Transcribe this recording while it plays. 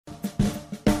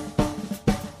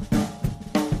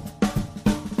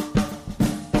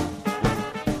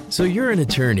So you're an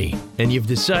attorney, and you've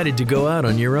decided to go out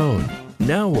on your own.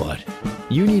 Now what?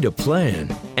 You need a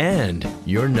plan, and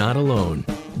you're not alone.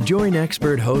 Join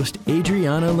expert host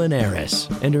Adriana Linares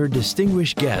and her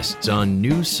distinguished guests on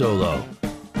New Solo.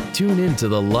 Tune into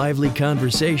the lively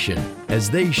conversation as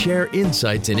they share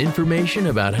insights and information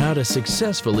about how to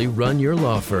successfully run your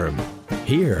law firm.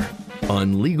 Here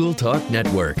on Legal Talk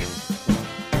Network.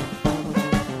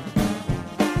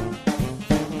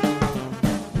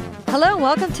 Hello and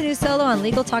welcome to New Solo on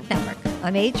Legal Talk Network.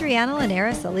 I'm Adriana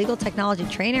Linares, a legal technology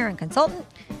trainer and consultant.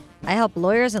 I help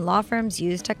lawyers and law firms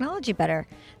use technology better.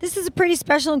 This is a pretty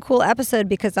special and cool episode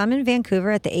because I'm in Vancouver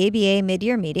at the ABA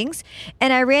mid-year meetings,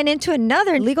 and I ran into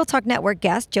another Legal Talk Network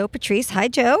guest, Joe Patrice. Hi,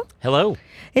 Joe. Hello.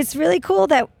 It's really cool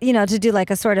that, to do like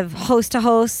a sort of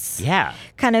host-to-host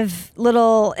kind of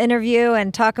little interview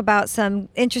and talk about some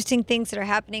interesting things that are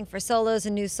happening for solos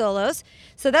and new solos.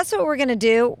 So that's what we're going to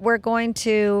do. We're going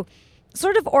to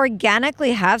sort of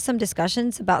organically have some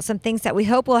discussions about some things that we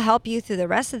hope will help you through the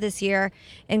rest of this year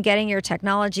in getting your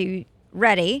technology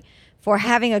ready for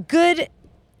having a good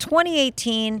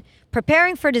 2018,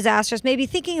 preparing for disasters, maybe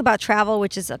thinking about travel,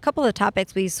 which is a couple of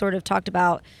topics we sort of talked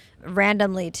about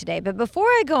randomly today. But before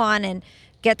I go on and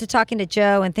get to talking to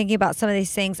Joe and thinking about some of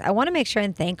these things, I want to make sure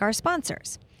and thank our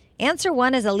sponsors. Answer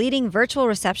One is a leading virtual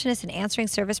receptionist and answering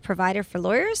service provider for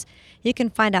lawyers. You can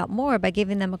find out more by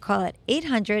giving them a call at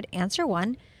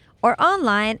 800-ANSWER1 or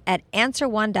online at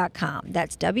answer1.com.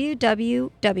 That's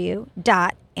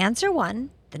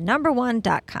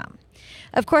www.answer1.com.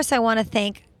 Of course, I want to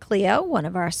thank Clio, one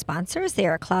of our sponsors. They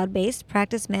are a cloud-based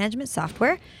practice management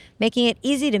software, making it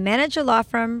easy to manage your law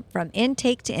firm from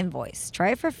intake to invoice.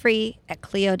 Try it for free at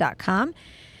Clio.com.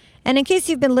 And in case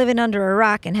you've been living under a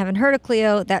rock and haven't heard of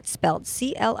Clio, that's spelled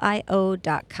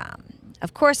CLIO.com.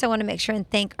 Of course, I want to make sure and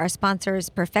thank our sponsors,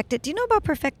 Perfectit. Do you know about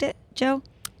Perfectit, Joe?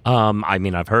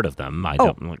 I've heard of them.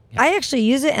 I actually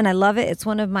use it and I love it. It's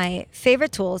one of my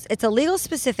favorite tools. It's a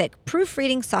legal-specific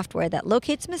proofreading software that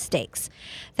locates mistakes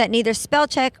that neither spell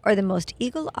check or the most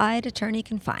eagle-eyed attorney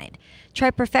can find.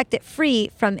 Try Perfectit free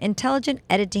from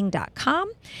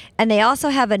intelligentediting.com. And they also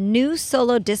have a new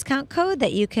solo discount code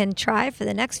that you can try for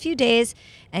the next few days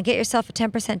and get yourself a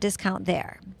 10% discount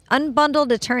there.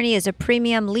 Unbundled Attorney is a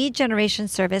premium lead generation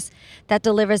service that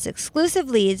delivers exclusive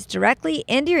leads directly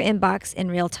into your inbox in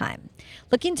real time.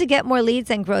 Looking to get more leads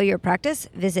and grow your practice?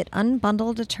 Visit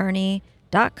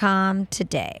unbundledattorney.com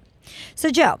today. So,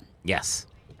 Joe. Yes.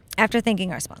 After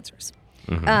thanking our sponsors,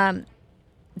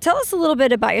 tell us a little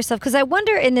bit about yourself, because I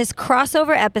wonder in this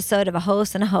crossover episode of a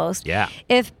host and a host,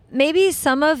 if maybe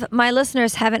some of my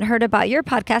listeners haven't heard about your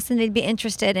podcast and they'd be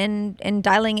interested in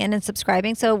dialing in and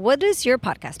subscribing. So what is your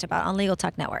podcast about on Legal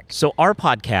Talk Network? So our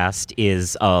podcast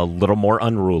is a little more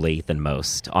unruly than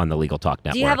most on the Legal Talk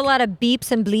Network. Do you have a lot of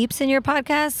beeps and bleeps in your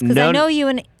podcast? Because I know you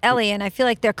and Ellie, and I feel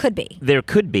like there could be. There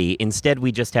could be. Instead,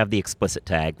 we just have the explicit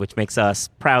tag, which makes us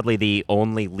proudly the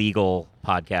only legal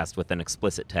podcast with an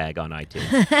explicit tag on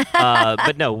iTunes.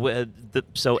 But no,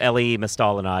 so Ellie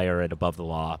Mistal and I are at Above the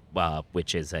Law,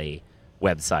 which is a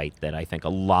website that I think a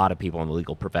lot of people in the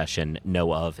legal profession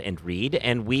know of and read.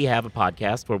 And we have a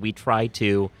podcast where we try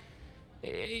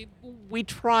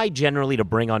generally to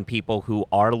bring on people who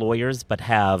are lawyers but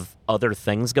have other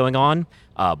things going on,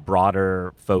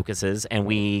 broader focuses, and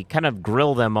we kind of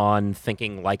grill them on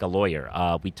thinking like a lawyer.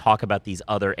 We talk about these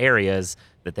other areas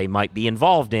that they might be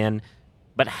involved in,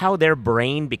 but how their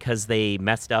brain, because they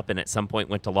messed up and at some point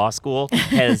went to law school,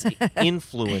 has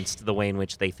influenced the way in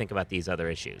which they think about these other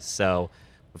issues. So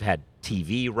we've had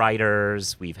TV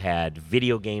writers, we've had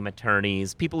video game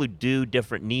attorneys, people who do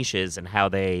different niches and how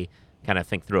they kind of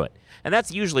think through it. And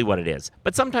that's usually what it is.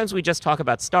 But sometimes we just talk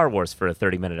about Star Wars for a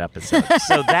 30-minute episode.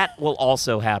 So that will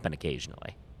also happen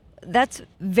occasionally. That's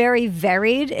very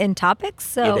varied in topics.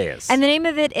 So, it is. And the name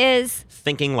of it is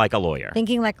Thinking Like a Lawyer.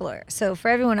 Thinking Like a Lawyer. So for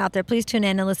everyone out there, please tune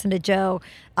in and listen to Joe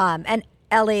and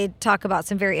Ellie talk about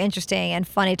some very interesting and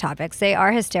funny topics. They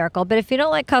are hysterical. But if you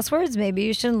don't like cuss words, maybe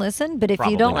you shouldn't listen. But if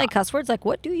Probably you don't not. like cuss words, like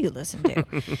what do you listen to?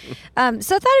 So I thought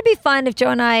it'd be fun if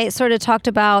Joe and I sort of talked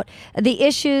about the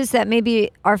issues that maybe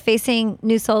are facing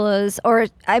new solos. Or,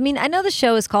 I mean, I know the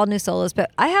show is called New Solos, but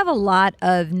I have a lot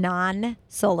of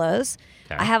non-solos.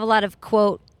 I have a lot of,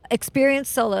 quote,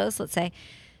 experienced solos, let's say,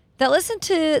 that listen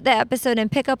to the episode and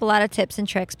pick up a lot of tips and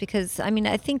tricks because, I mean,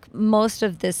 I think most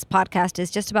of this podcast is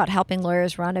just about helping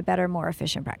lawyers run a better, more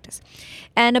efficient practice.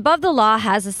 And Above the Law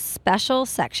has a special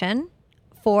section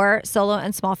for solo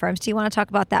and small firms. Do you want to talk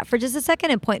about that for just a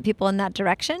second and point people in that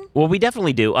direction? Well, we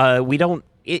definitely do. We don't.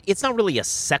 It's not really a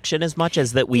section as much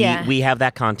as that we have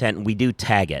that content and we do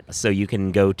tag it. So you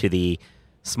can go to the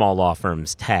small law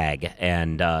firms tag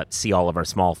and see all of our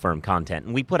small firm content.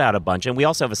 And we put out a bunch. And we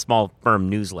also have a small firm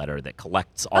newsletter that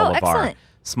collects all of our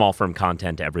small firm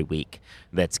content every week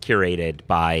that's curated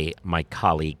by my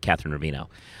colleague, Catherine Rubino.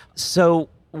 So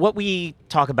what we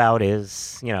talk about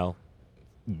is,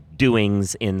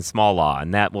 doings in small law,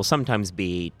 and that will sometimes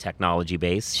be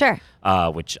technology-based. Sure.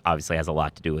 Which obviously has a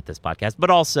lot to do with this podcast, but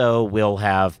also we'll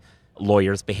have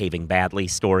lawyers behaving badly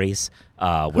stories.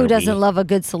 Who doesn't love a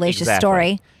good salacious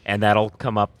story? And that'll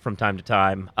come up from time to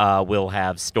time. We'll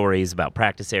have stories about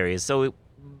practice areas. So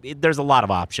there's a lot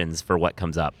of options for what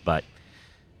comes up, but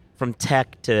from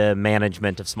tech to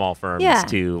management of small firms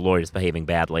to lawyers behaving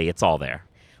badly, it's all there.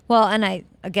 Well, and I,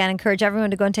 again, encourage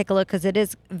everyone to go and take a look because it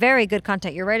is very good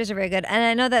content. Your writers are very good. And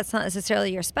I know that's not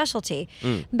necessarily your specialty.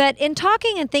 But in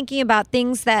talking and thinking about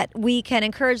things that we can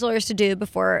encourage lawyers to do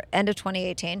before end of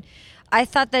 2018, I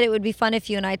thought that it would be fun if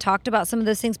you and I talked about some of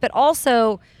those things. But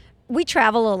also, we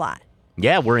travel a lot.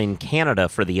 Yeah, we're in Canada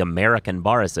for the American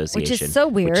Bar Association. Which is so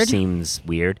weird. Which seems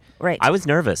weird. Right. I was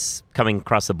nervous coming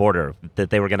across the border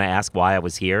that they were going to ask why I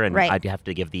was here. And I'd have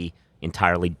to give the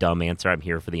entirely dumb answer. I'm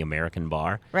here for the American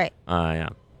Bar. Right. Yeah.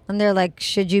 And they're like,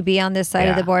 should you be on this side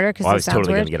of the border? Because I was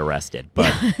totally going to get arrested,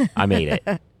 but I made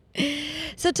it.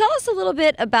 So tell us a little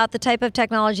bit about the type of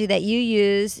technology that you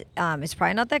use. It's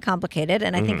probably not that complicated,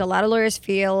 and I think a lot of lawyers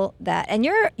feel that. And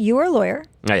you were a lawyer.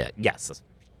 Yes.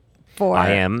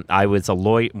 I am. I was a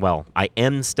lawyer. Well, I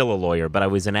am still a lawyer, but I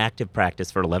was in active practice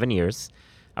for 11 years.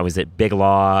 I was at Big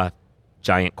Law,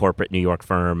 giant corporate New York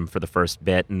firm for the first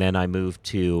bit, and then I moved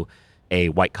to a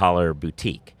white-collar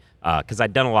boutique because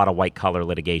I'd done a lot of white-collar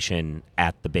litigation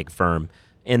at the big firm.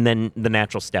 And then the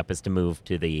natural step is to move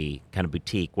to the kind of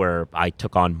boutique where I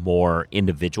took on more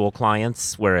individual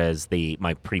clients, whereas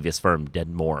my previous firm did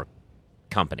more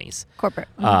companies. Corporate.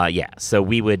 So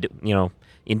we would,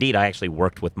 indeed, I actually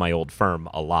worked with my old firm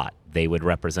a lot. They would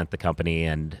represent the company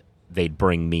and they'd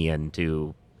bring me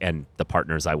into, and the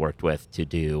partners I worked with to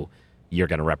do, you're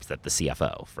going to represent the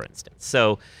CFO, for instance.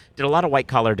 So did a lot of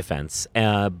white-collar defense,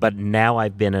 but now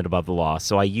I've been at Above the Law,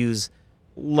 so I use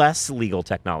less legal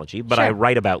technology, but I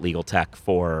write about legal tech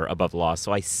for Above the Law,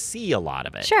 so I see a lot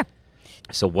of it. Sure.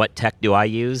 So what tech do I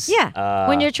use? Yeah,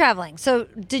 when you're traveling. So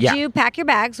did you pack your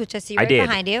bags, which I see right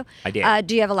behind you? I did.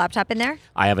 Do you have a laptop in there?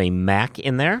 I have a Mac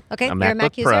in there. Okay, a you're a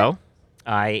Mac MacBook Pro.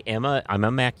 user? I'm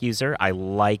a Mac user. I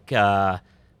like the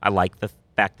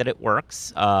fact that it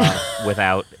works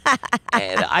without.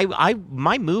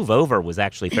 My move over was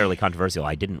actually fairly controversial.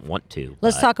 I didn't want to.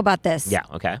 Let's talk about this. Yeah.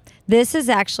 Okay. This is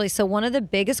actually one of the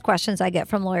biggest questions I get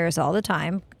from lawyers all the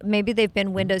time. Maybe they've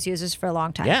been Windows users for a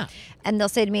long time. Yeah. And they'll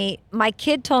say to me, "My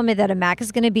kid told me that a Mac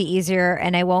is going to be easier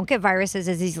and I won't get viruses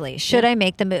as easily. Should I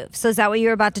make the move?" So is that what you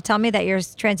were about to tell me, that your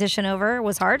transition over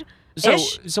was hard?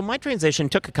 So my transition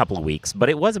took a couple of weeks, but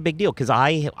it was a big deal because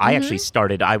I actually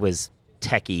started. I was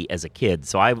techie as a kid,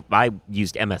 so I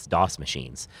used MS-DOS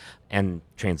machines and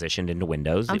transitioned into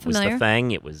Windows. I'm familiar. Was the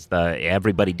thing. It was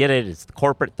everybody did it. It's the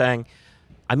corporate thing.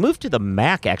 I moved to the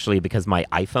Mac actually because my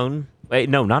iPhone.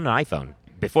 No, not an iPhone.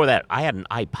 Before that, I had an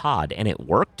iPod and it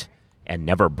worked and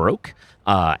never broke.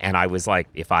 And I was like,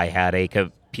 if I had a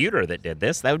computer that did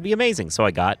this, that would be amazing. So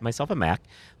I got myself a Mac.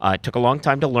 It took a long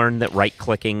time to learn that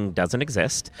right-clicking doesn't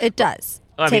exist. It does.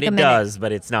 It does,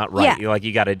 but it's not right. Yeah. Like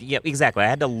you got to, exactly. I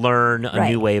had to learn a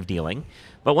new way of dealing.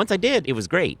 But once I did, it was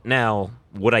great. Now,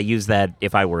 would I use that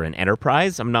if I were an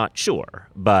enterprise? I'm not sure.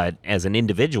 But as an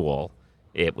individual,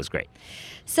 it was great.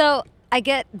 So I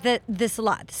get this a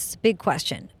lot. This is a big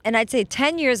question. And I'd say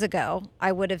 10 years ago,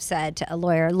 I would have said to a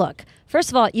lawyer, look, first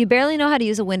of all, you barely know how to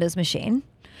use a Windows machine.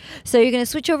 So you're going to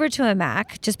switch over to a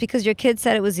Mac just because your kid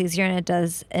said it was easier and it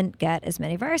doesn't get as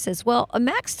many viruses. Well, a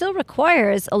Mac still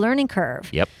requires a learning curve.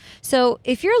 Yep. So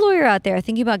if you're a lawyer out there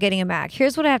thinking about getting a Mac,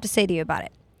 here's what I have to say to you about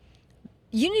it.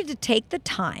 You need to take the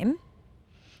time.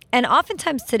 And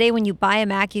oftentimes today when you buy a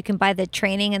Mac, you can buy the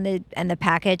training and the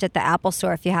package at the Apple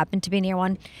Store if you happen to be near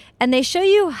one. And they show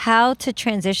you how to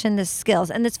transition the skills.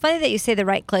 And it's funny that you say the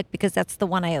right click because that's the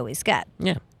one I always get.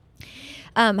 Yeah.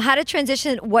 How to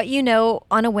transition what you know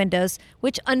on a Windows,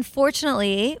 which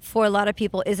unfortunately for a lot of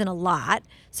people isn't a lot.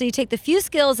 So you take the few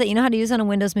skills that you know how to use on a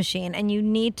Windows machine and you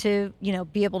need to,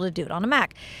 be able to do it on a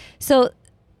Mac. So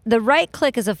the right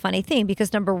click is a funny thing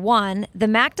because number one, the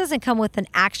Mac doesn't come with an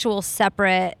actual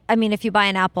separate, if you buy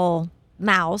an Apple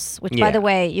mouse, which by the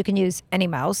way, you can use any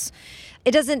mouse,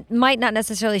 it might not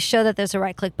necessarily show that there's a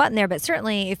right click button there, but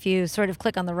certainly if you sort of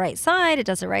click on the right side, it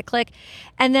does a right click.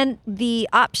 And then the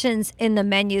options in the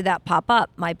menu that pop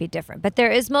up might be different, but there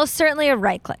is most certainly a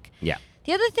right click. Yeah.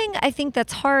 The other thing I think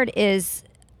that's hard is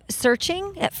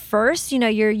searching at first.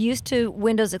 You're used to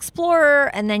Windows Explorer,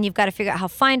 and then you've got to figure out how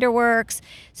Finder works.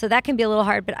 So that can be a little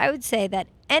hard. But I would say that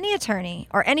any attorney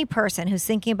or any person who's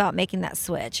thinking about making that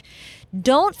switch,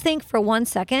 don't think for 1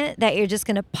 second that you're just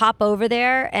going to pop over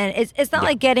there. And it's not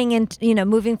like getting into,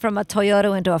 moving from a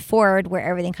Toyota into a Ford where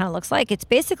everything kind of looks like. It's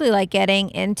basically like getting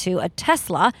into a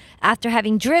Tesla after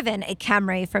having driven a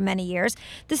Camry for many years.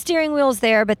 The steering wheel's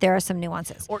there, but there are some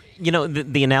nuances. Or,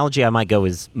 the analogy I might go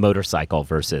is motorcycle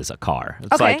versus a car.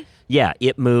 It's like, yeah,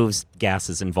 it moves, gas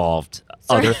is involved.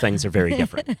 Other things are very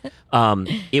different.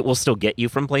 It will still get you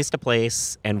from place to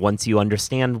place. And once you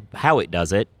understand how it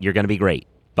does it, you're going to be great.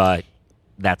 But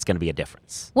that's going to be a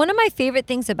difference. One of my favorite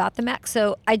things about the Mac,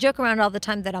 so I joke around all the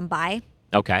time that I'm bi.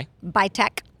 Okay. Bi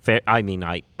tech. Fair. I mean,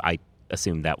 I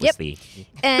assumed that was the...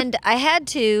 And I had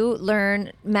to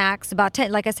learn Macs about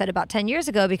 10 years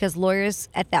ago, because lawyers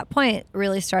at that point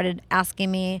really started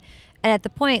asking me. And at the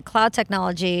point, cloud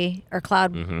technology or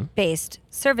cloud-based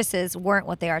services weren't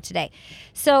what they are today.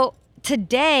 So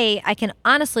today, I can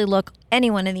honestly look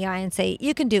anyone in the eye and say,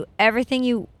 you can do everything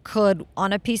you could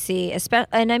on a PC,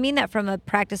 and I mean that from a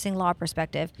practicing law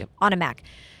perspective, on a Mac.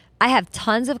 I have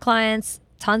tons of clients,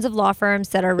 tons of law firms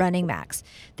that are running Macs.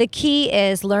 The key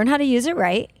is learn how to use it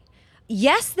right.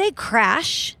 Yes, they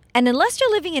crash. And unless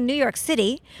you're living in New York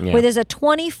City, where there's a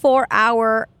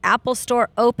 24-hour Apple store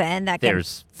open,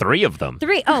 there's 3 of them.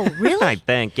 3? Oh, really? I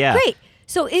think, yeah. Great.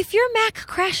 So if your Mac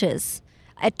crashes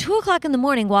at 2 o'clock in the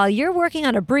morning while you're working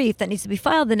on a brief that needs to be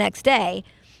filed the next day,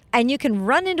 and you can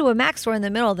run into a Mac store in the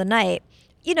middle of the night,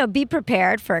 be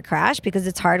prepared for a crash, because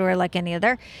it's hardware like any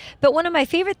other. But one of my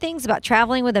favorite things about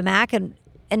traveling with a Mac, and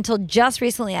until just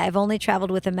recently I've only traveled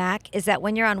with a Mac, is that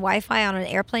when you're on Wi-Fi on an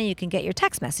airplane, you can get your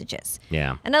text messages.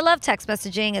 Yeah. And I love text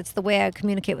messaging. It's the way I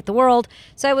communicate with the world.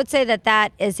 So I would say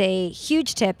that is a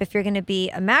huge tip. If you're going to be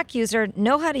a Mac user,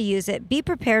 know how to use it. Be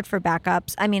prepared for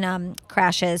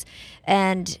crashes.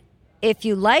 And if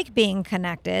you like being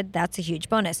connected, that's a huge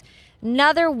bonus.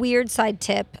 Another weird side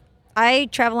tip. I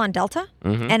travel on Delta,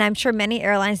 and I'm sure many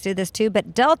airlines do this too,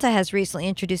 but Delta has recently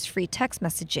introduced free text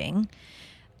messaging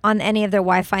on any of their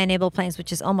Wi-Fi enabled planes,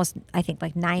 which is almost, I think,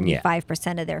 like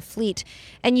 95% of their fleet.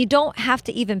 And you don't have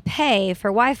to even pay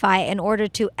for Wi-Fi in order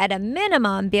to, at a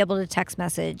minimum, be able to text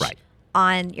message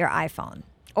on your iPhone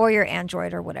or your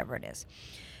Android or whatever it is.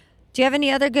 Do you have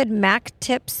any other good Mac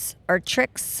tips or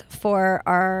tricks for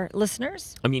our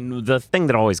listeners? I mean, the thing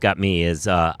that always got me is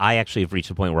I actually have reached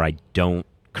a point where I don't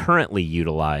currently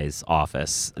utilize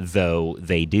Office, though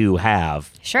they do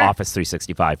have Office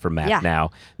 365 for Mac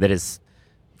now. That is...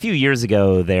 few years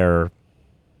ago, their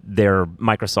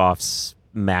Microsoft's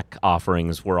Mac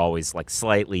offerings were always like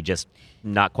slightly just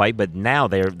not quite, but now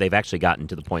they've actually gotten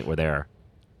to the point where they're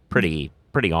pretty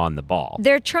on the ball.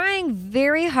 They're trying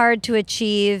very hard to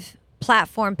achieve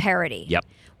platform parity. Yep.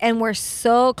 And we're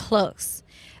so close.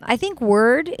 I think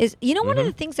Word is, one of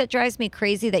the things that drives me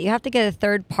crazy that you have to get a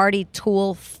third-party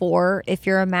tool for if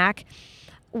you're a Mac.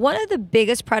 One of the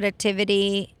biggest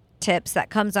productivity tips that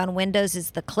comes on Windows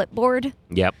is the clipboard.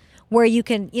 Yep. Where you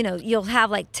can, you'll have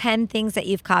like 10 things that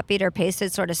you've copied or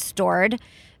pasted sort of stored,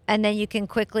 and then you can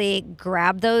quickly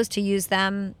grab those to use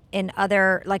them in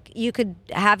other, like you could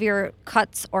have your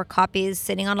cuts or copies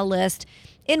sitting on a list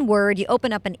in Word. You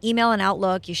open up an email in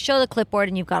Outlook, you show the clipboard,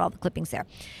 and you've got all the clippings there.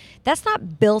 That's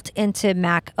not built into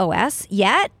Mac OS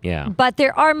yet, but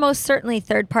there are most certainly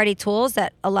third-party tools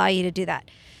that allow you to do that.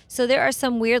 So there are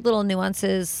some weird little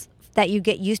nuances that you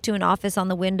get used to in Office on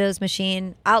the Windows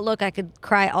machine. Outlook, I could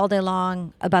cry all day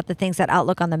long about the things that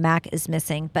Outlook on the Mac is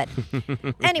missing. But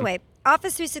anyway,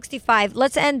 Office 365,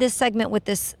 let's end this segment with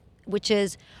this, which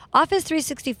is Office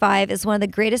 365 is one of the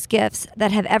greatest gifts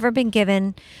that have ever been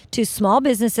given to small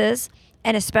businesses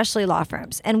and especially law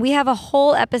firms. And we have a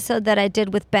whole episode that I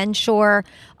did with Ben Shore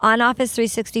on Office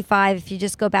 365. If you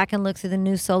just go back and look through the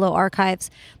New Solo archives,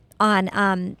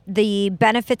 on the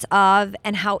benefits of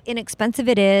and how inexpensive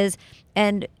it is.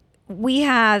 And we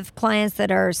have clients that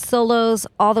are solos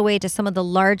all the way to some of the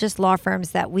largest law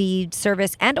firms that we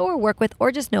service and or work with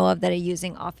or just know of that are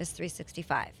using Office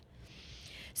 365.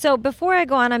 So before I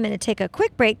go on, I'm going to take a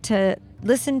quick break to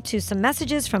listen to some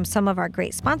messages from some of our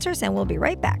great sponsors, and we'll be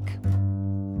right back.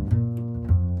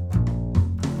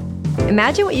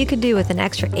 Imagine what you could do with an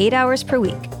extra 8 hours per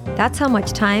week. That's how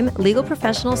much time legal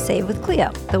professionals save with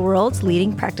Clio, the world's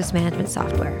leading practice management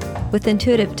software. With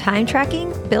intuitive time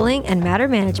tracking, billing, and matter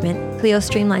management, Clio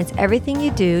streamlines everything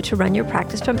you do to run your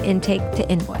practice from intake to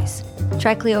invoice.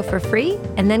 Try Clio for free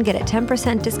and then get a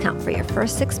 10% discount for your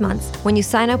first 6 months when you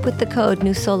sign up with the code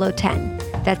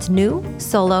NewSolo10. That's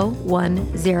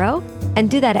NewSolo10. And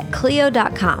do that at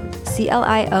Clio.com,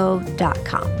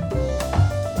 CLIO.com.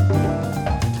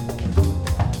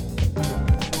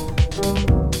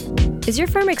 Is your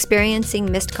firm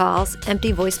experiencing missed calls,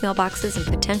 empty voicemail boxes, and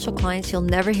potential clients you'll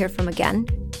never hear from again?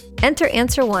 Enter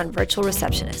Answer One Virtual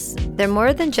Receptionists. They're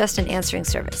more than just an answering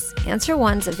service. Answer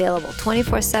One's available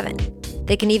 24/7.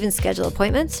 They can even schedule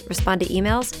appointments, respond to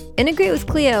emails, integrate with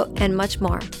Clio, and much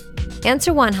more.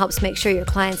 Answer One helps make sure your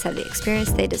clients have the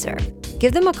experience they deserve.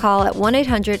 Give them a call at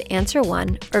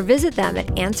 1-800-ANSWER1 or visit them at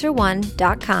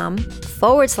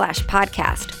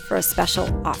answer1.com/podcast for a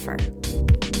special offer.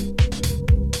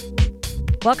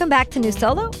 Welcome back to New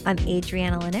Solo. I'm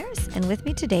Adriana Linares, and with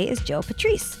me today is Joe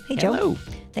Patrice. Hey, Joe. Hello.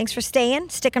 Thanks for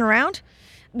sticking around.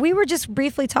 We were just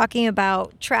briefly talking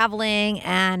about traveling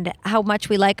and how much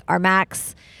we like our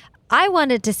Macs. I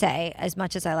wanted to say, as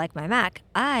much as I like my Mac,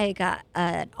 I got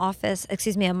a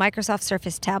Microsoft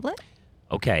Surface tablet.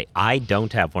 Okay, I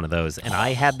don't have one of those, and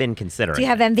I have been considering. Do you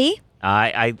have MV?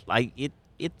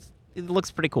 It looks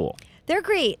pretty cool. They're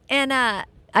great, and I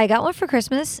got one for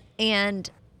Christmas, and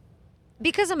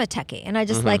because I'm a techie and I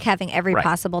just like having every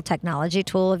possible technology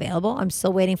tool available. I'm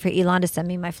still waiting for Elon to send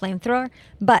me my flamethrower,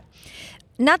 but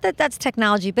not that that's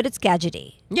technology, but it's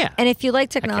gadgety. Yeah. And if you like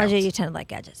technology, you tend to like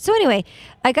gadgets. So anyway,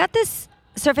 I got this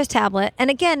Surface tablet, and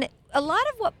again, a lot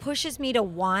of what pushes me to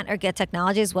want or get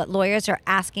technology is what lawyers are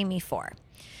asking me for.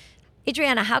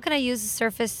 Adriana, how can I use a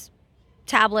Surface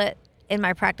tablet in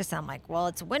my practice? I'm like, well,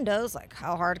 it's Windows. Like,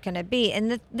 how hard can it be?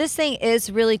 And this thing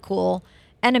is really cool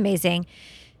and amazing.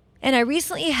 And I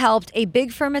recently helped a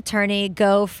big firm attorney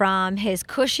go from his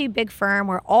cushy big firm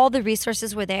where all the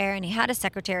resources were there, and he had a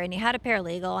secretary and he had a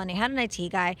paralegal and he had an IT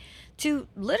guy, to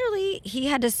literally he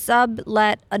had to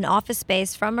sublet an office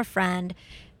space from a friend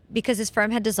because his firm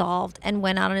had dissolved, and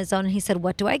went out on his own. And he said,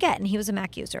 what do I get? And he was a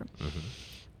Mac user.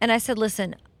 And I said,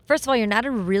 listen, first of all, you're not a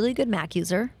really good Mac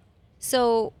user,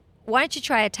 so why don't you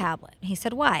try a tablet? And he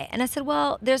said, why? And I said,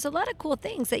 well, there's a lot of cool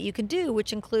things that you can do,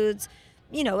 which includes,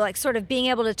 you know, like sort of being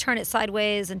able to turn it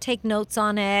sideways and take notes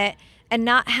on it and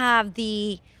not have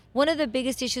one of the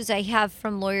biggest issues I have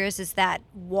from lawyers is that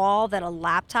wall that a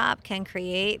laptop can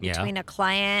create between a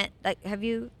client. Like, do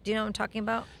you know what I'm talking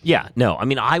about? Yeah, no, I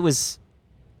mean, I'm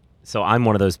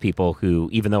one of those people who,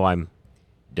 even though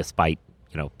despite,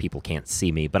 people can't see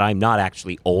me, but I'm not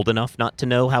actually old enough not to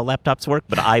know how laptops work,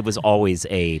 but I was always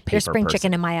a paper person. You're spring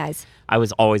chicken in my eyes. I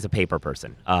was always a paper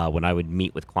person. When I would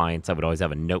meet with clients, I would always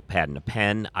have a notepad and a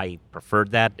pen. I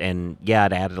preferred that, and it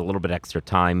added a little bit extra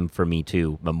time for me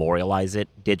to memorialize it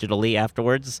digitally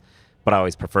afterwards, but I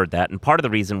always preferred that. And part of the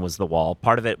reason was the wall.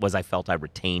 Part of it was I felt I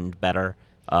retained better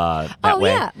that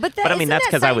way. Yeah, but I mean, that's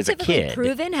because I was a kid.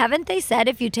 Proven, haven't they said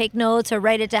if you take notes or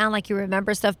write it down, like you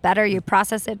remember stuff better, you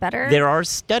process it better? There are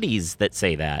studies that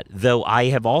say that, though I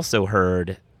have also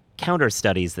heard counter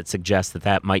studies that suggest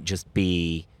that might just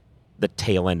be the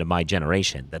tail end of my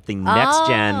generation, that the next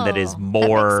gen that is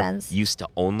more used to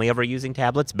only ever using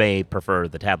tablets may prefer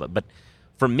the tablet. But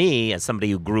for me, as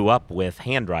somebody who grew up with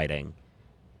handwriting,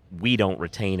 we don't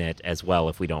retain it as well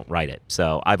if we don't write it.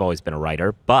 So I've always been a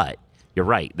writer, but you're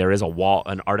right. There is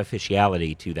an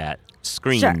artificiality to that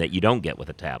screen that you don't get with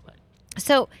a tablet.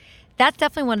 So that's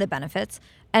definitely one of the benefits.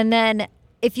 And then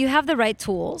if you have the right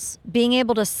tools, being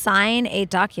able to sign a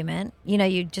document,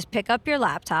 you just pick up your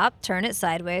laptop, turn it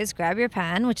sideways, grab your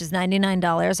pen, which is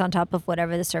 $99 on top of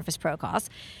whatever the Surface Pro costs,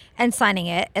 and signing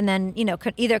it, and then,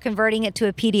 either converting it to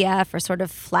a PDF or sort of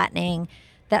flattening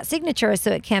that signature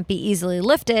so it can't be easily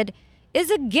lifted is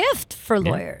a gift for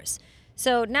lawyers.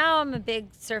 So now I'm a big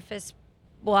Surface.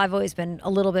 Well, I've always been a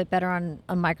little bit better on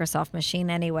a Microsoft machine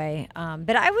anyway.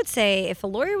 But I would say if a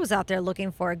lawyer was out there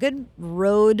looking for a good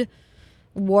road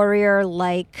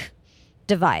warrior-like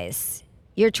device,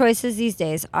 your choices these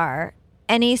days are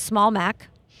any small Mac,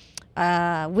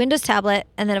 Windows tablet,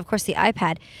 and then, of course, the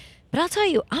iPad. But I'll tell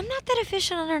you, I'm not that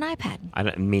efficient on an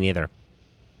iPad. Me neither.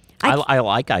 I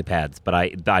like iPads, but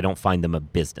I don't find them a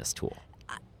business tool.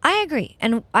 I agree.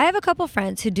 And I have a couple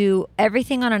friends who do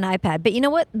everything on an iPad. But you know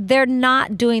what? They're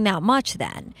not doing that much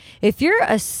then. If you're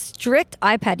a strict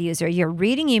iPad user, you're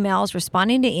reading emails,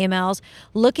 responding to emails,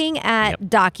 looking at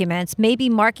documents, maybe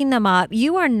marking them up.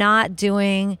 You are not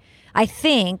doing, I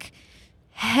think,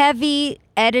 heavy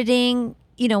editing.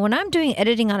 When I'm doing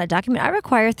editing on a document, I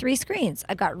require 3 screens.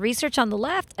 I've got research on the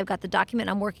left, I've got the document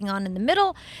I'm working on in the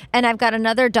middle, and I've got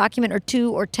another document or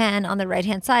 2 or 10 on the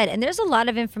right-hand side. And there's a lot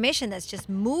of information that's just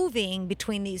moving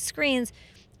between these screens.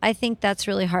 I think that's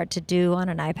really hard to do on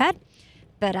an iPad.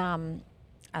 But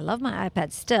I love my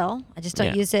iPad still. I just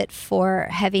don't use it for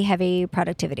heavy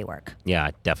productivity work.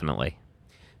 Yeah, definitely.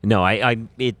 No,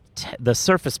 the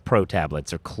Surface Pro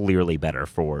tablets are clearly better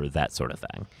for that sort of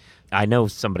thing. I know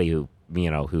somebody who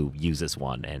uses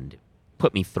one and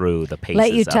put me through the paces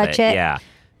Let you touch of it. it. Yeah,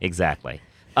 exactly.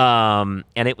 And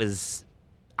it was...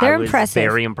 They're I was impressive.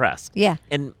 very impressed. Yeah.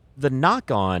 And the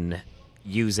knock on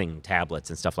using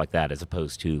tablets and stuff like that as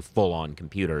opposed to full-on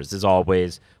computers is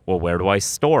always, well, where do I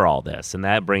store all this? And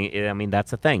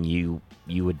that's the thing. You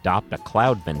adopt a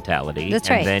cloud mentality. That's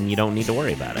right. And then you don't need to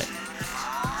worry about it.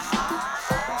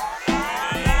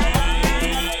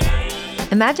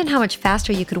 Imagine how much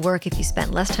faster you could work if you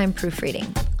spent less time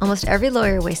proofreading. Almost every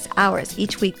lawyer wastes hours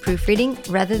each week proofreading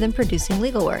rather than producing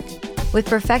legal work. With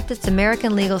Perfectit's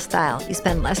American legal style, you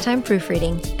spend less time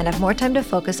proofreading and have more time to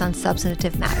focus on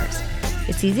substantive matters.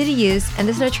 It's easy to use and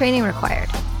there's no training required.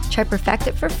 Try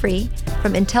Perfectit for free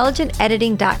from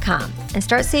intelligentediting.com and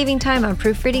start saving time on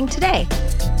proofreading today.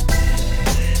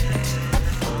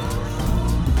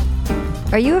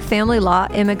 Are you a family law,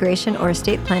 immigration, or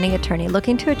estate planning attorney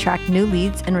looking to attract new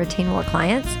leads and retain more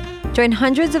clients? Join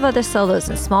hundreds of other solos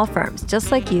and small firms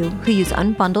just like you who use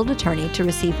Unbundled Attorney to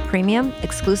receive premium,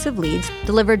 exclusive leads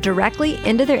delivered directly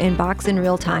into their inbox in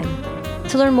real time.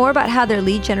 To learn more about how their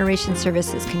lead generation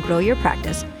services can grow your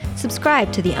practice,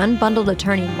 subscribe to the Unbundled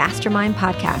Attorney Mastermind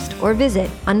podcast or visit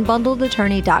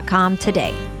unbundledattorney.com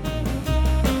today.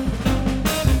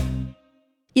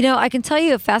 You know, I can tell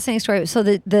you a fascinating story. So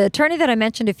the attorney that I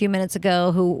mentioned a few minutes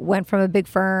ago who went from a big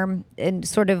firm and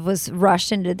sort of was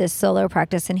rushed into this solo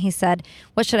practice, and he said,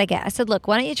 what should I get? I said, look,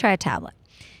 why don't you try a tablet?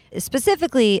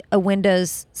 Specifically a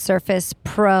Windows Surface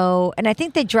Pro. And I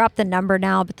think they dropped the number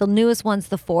now, but the newest one's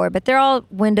the 4, but they're all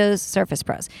Windows Surface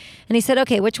Pros. And he said,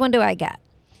 okay, which one do I get?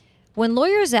 When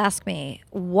lawyers ask me,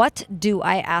 what do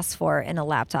I ask for in a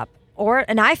laptop or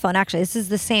an iPhone? Actually, this is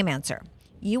the same answer.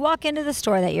 You walk into the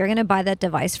store that you're going to buy that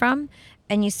device from,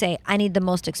 and you say, I need the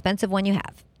most expensive one you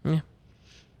have. Yeah.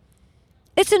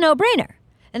 It's a no-brainer.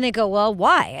 And they go, well,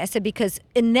 why? I said, because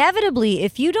inevitably,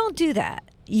 if you don't do that,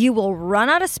 you will run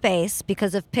out of space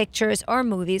because of pictures or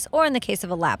movies, or in the case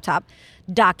of a laptop,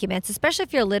 documents, especially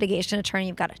if you're a litigation attorney,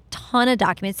 you've got a ton of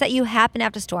documents that you happen to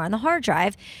have to store on the hard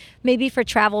drive, maybe for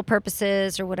travel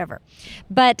purposes or whatever.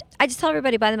 But I just tell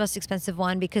everybody buy the most expensive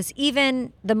one, because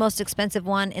even the most expensive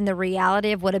one, in the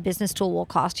reality of what a business tool will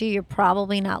cost you, you're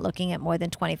probably not looking at more than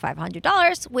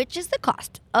 $2,500, which is the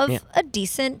cost of a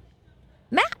decent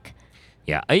Mac.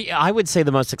 Yeah, I would say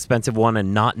the most expensive one,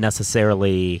 and not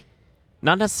necessarily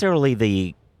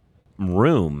the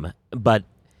room, but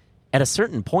at a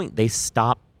certain point they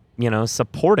stop,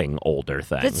 supporting older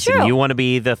things. That's true. And you want to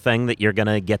be the thing that you're going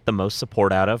to get the most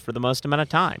support out of for the most amount of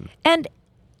time. And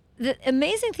the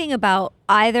amazing thing about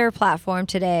either platform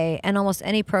today and almost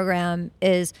any program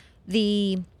is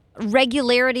the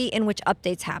regularity in which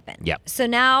updates happen. Yep. So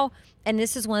now, and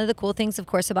this is one of the cool things, of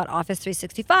course, about Office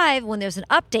 365, when there's an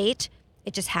update,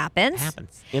 it just happens. It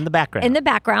happens. In the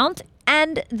background.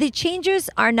 And the changes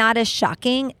are not as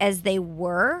shocking as they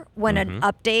were when an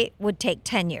update would take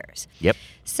 10 years. Yep.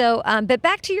 So, but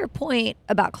back to your point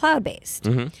about cloud-based.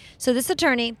 Mm-hmm. So this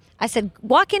attorney, I said,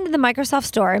 walk into the Microsoft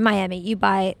store in Miami, you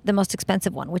buy the most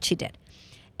expensive one, which he did.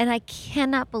 And I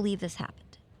cannot believe this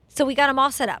happened. So we got him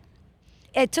all set up.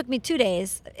 It took me 2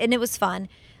 days, and it was fun.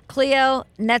 Clio,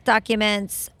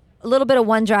 NetDocuments, a little bit of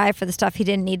OneDrive for the stuff he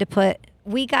didn't need to put.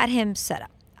 We got him set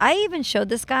up. I even showed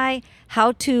this guy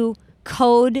how to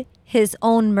code his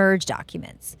own merge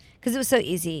documents because it was so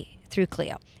easy through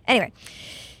Clio. Anyway,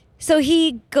 so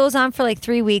he goes on for like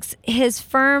 3 weeks. His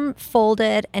firm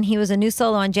folded, and he was a new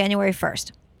solo on January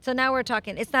 1st. So now we're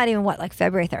talking, it's not even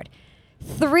February 3rd.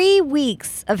 3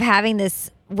 weeks of having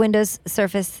this Windows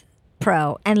Surface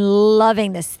Pro and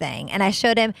loving this thing. And I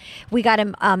showed him, we got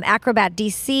him Acrobat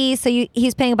DC. So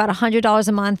he's paying about $100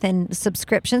 a month in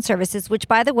subscription services, which,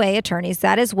 by the way, attorneys,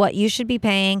 that is what you should be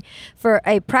paying for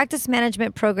a practice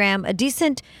management program, a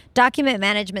decent document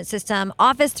management system,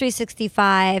 Office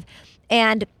 365,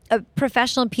 and a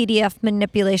professional PDF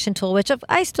manipulation tool, which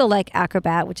I still like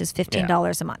Acrobat, which is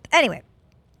 $15 a month. Anyway,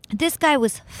 this guy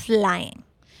was flying.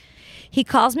 He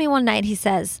calls me one night. He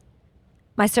says,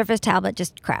 my Surface tablet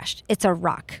just crashed. It's a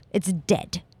rock. It's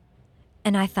dead.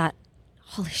 And I thought,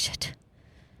 holy shit.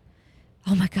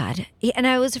 Oh my God. And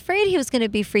I was afraid he was going to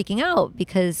be freaking out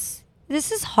because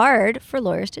this is hard for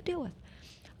lawyers to deal with.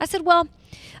 I said, well,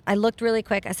 I looked really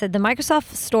quick. I said, the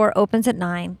Microsoft store opens at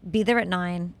 9. Be there at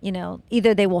 9.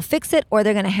 Either they will fix it or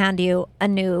they're going to hand you a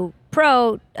new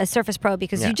Pro, a Surface Pro,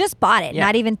 because you just bought it.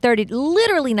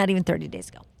 Literally not even 30 days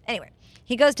ago. Anyway,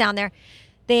 he goes down there.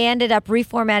 They ended up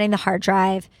reformatting the hard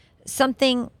drive.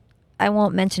 Something, I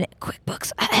won't mention it,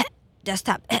 QuickBooks,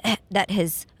 desktop, that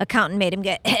his accountant made him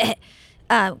get,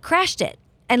 crashed it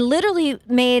and literally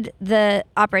made the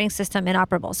operating system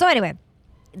inoperable. So anyway,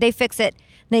 they fix it.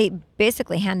 They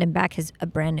basically hand him back a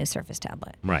brand new Surface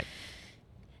tablet. Right.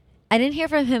 I didn't hear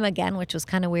from him again, which was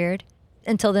kind of weird.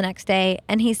 until the next day.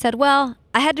 And he said, well,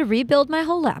 I had to rebuild my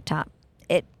whole laptop.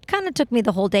 It kind of took me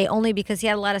the whole day only because he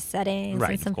had a lot of settings.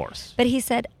 Right, of course. But he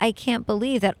said, I can't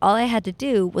believe that all I had to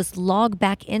do was log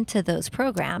back into those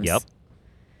programs. Yep.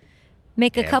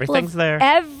 Make a couple of... there.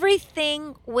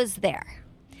 Everything was there.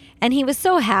 And he was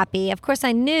so happy. Of course,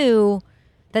 I knew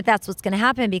that that's what's going to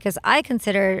happen because I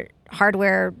consider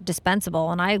hardware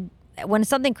dispensable. And when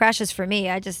something crashes for me,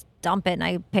 I just dump it and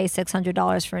I pay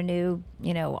 $600 for a new,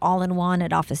 all-in-one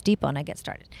at Office Depot and I get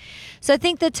started. So I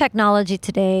think the technology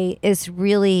today is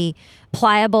really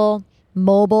pliable,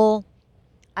 mobile.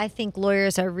 I think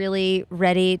lawyers are really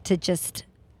ready to just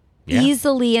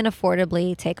easily and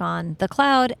affordably take on the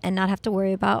cloud and not have to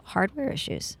worry about hardware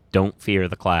issues. Don't fear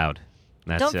the cloud.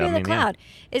 Don't fear the cloud.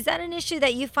 Yeah. Is that an issue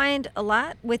that you find a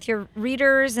lot with your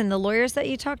readers and the lawyers that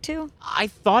you talk to? I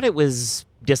thought it was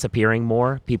disappearing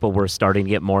more. People were starting to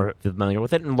get more familiar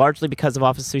with it, and largely because of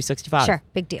Office 365. Sure,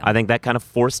 big deal. I think that kind of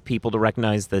forced people to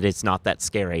recognize that it's not that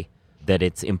scary, that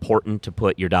it's important to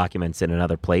put your documents in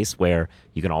another place where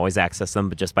you can always access them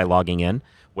but just by logging in,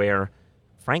 where,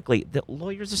 frankly, the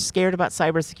lawyers are scared about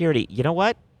cybersecurity. You know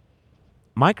what?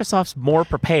 Microsoft's more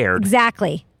prepared.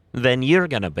 Exactly. Than you're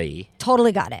going to be.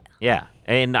 Totally got it. Yeah.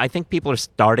 And I think people are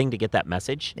starting to get that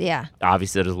message. Yeah.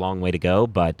 Obviously, there's a long way to go,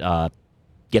 but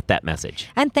get that message.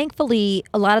 And thankfully,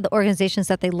 a lot of the organizations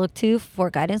that they look to for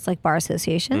guidance, like bar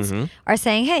associations, are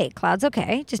saying, hey, cloud's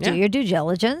okay. Just do your due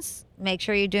diligence. Make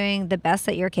sure you're doing the best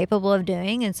that you're capable of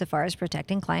doing insofar as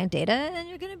protecting client data, and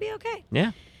you're going to be okay.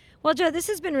 Yeah. Well, Joe, this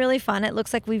has been really fun. It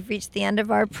looks like we've reached the end of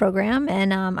our program,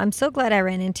 and I'm so glad I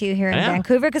ran into you here in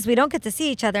Vancouver because we don't get to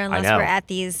see each other unless we're at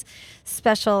these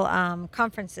special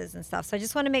conferences and stuff. So I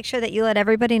just want to make sure that you let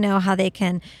everybody know how they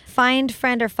can find,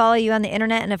 friend, or follow you on the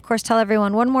internet, and of course, tell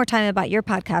everyone one more time about your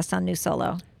podcast on New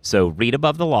Solo. So read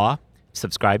Above the Law.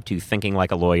 Subscribe to Thinking Like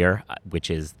a Lawyer,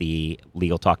 which is the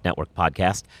Legal Talk Network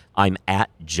podcast. I'm at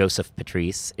Joseph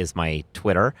Patrice is my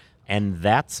Twitter. And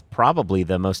that's probably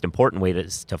the most important way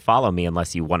to follow me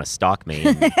unless you want to stalk me.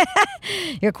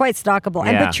 You're quite stalkable.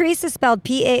 Yeah. And Patrice is spelled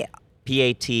P-A-T-R-I-C-E.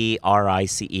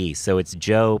 So it's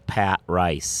Joe Pat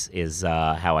Rice is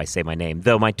how I say my name.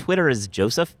 Though my Twitter is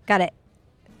Joseph. Got it.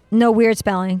 No weird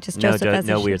spelling, just Joseph.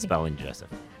 No weird spelling, Joseph.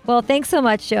 Well, thanks so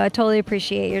much, Joe. I totally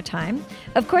appreciate your time.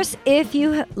 Of course, if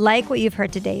you like what you've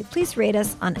heard today, please rate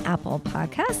us on Apple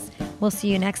Podcasts. We'll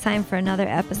see you next time for another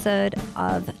episode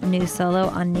of New Solo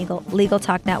on Legal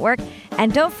Talk Network.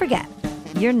 And don't forget,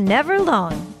 you're never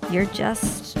alone. You're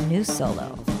just New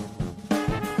Solo.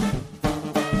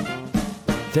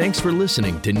 Thanks for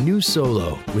listening to New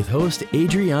Solo with host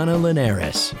Adriana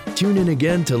Linares. Tune in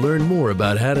again to learn more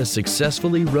about how to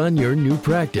successfully run your new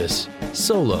practice.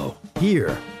 Solo,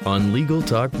 here on Legal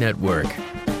Talk Network.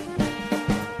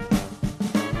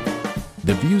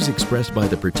 The views expressed by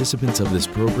the participants of this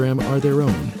program are their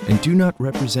own and do not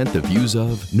represent the views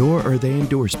of, nor are they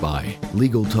endorsed by,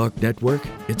 Legal Talk Network,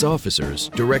 its officers,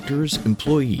 directors,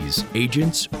 employees,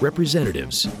 agents,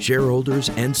 representatives, shareholders,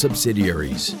 and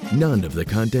subsidiaries. None of the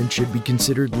content should be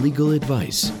considered legal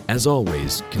advice. As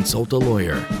always, consult a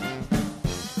lawyer.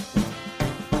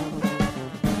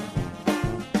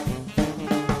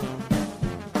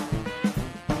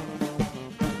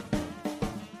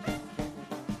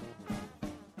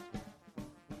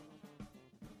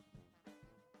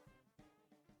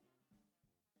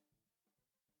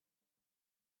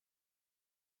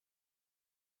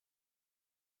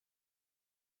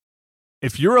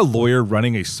 If you're a lawyer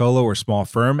running a solo or small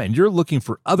firm and you're looking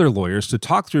for other lawyers to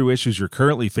talk through issues you're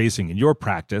currently facing in your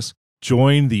practice,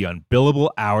 join the Unbillable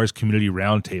Hours Community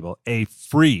Roundtable, a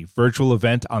free virtual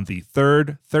event on the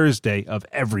third Thursday of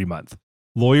every month.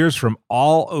 Lawyers from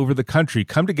all over the country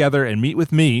come together and meet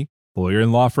with me, lawyer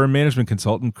and law firm management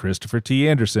consultant Christopher T.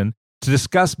 Anderson, to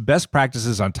discuss best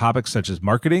practices on topics such as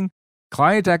marketing,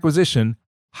 client acquisition,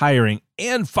 hiring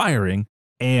and firing,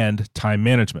 and time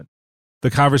management. The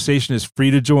conversation is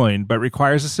free to join, but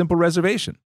requires a simple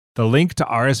reservation. The link to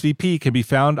RSVP can be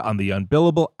found on the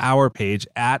Unbillable Hour page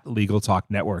at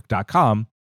LegalTalkNetwork.com.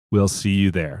 We'll see you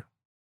there.